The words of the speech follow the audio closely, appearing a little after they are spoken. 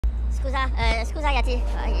Scusa Yachty.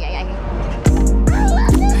 Ai ai ai.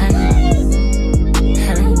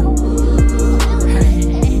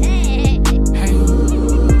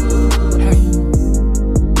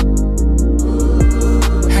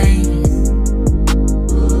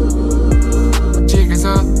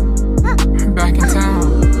 Back in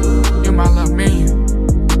town, you my little minion.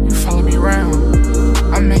 You follow me around,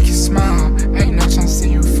 I make you smile. Ain't no chance to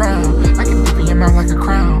see you frown. I can dip in your mouth like a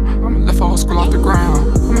crown. I'ma lift old school off the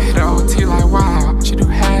ground. I'ma hit the OT like wow. She do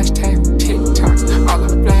hashtags, TikToks, all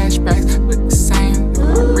the flashbacks. Look the same, look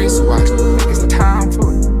at my wristwatch. Think it's time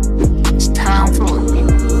for it. It's time for it.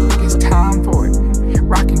 Think it's time for it.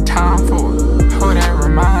 Rockin' time for it. Oh, that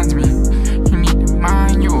reminds me, you need to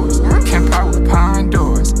mind yours. Camp out with pine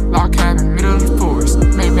doors. Log cabin, middle of the forest.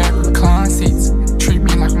 Maybach recline seats. Treat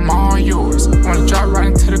me like I'm all yours. Wanna drop right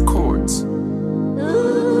into the chords.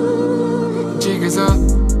 Jig is up.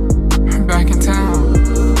 I'm back in town.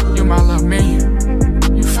 You my little minion.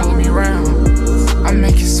 You follow me around. I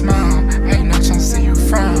make you smile. Ain't no chance to see you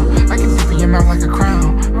frown. I can dip in your mouth like a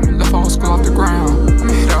crown. I'ma lift old school off the ground.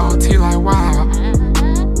 I'ma hit the OT like wow.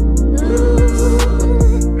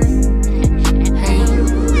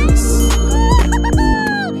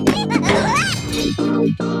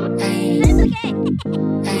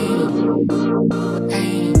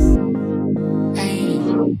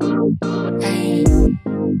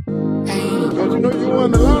 Don't you know you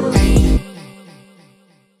won the line?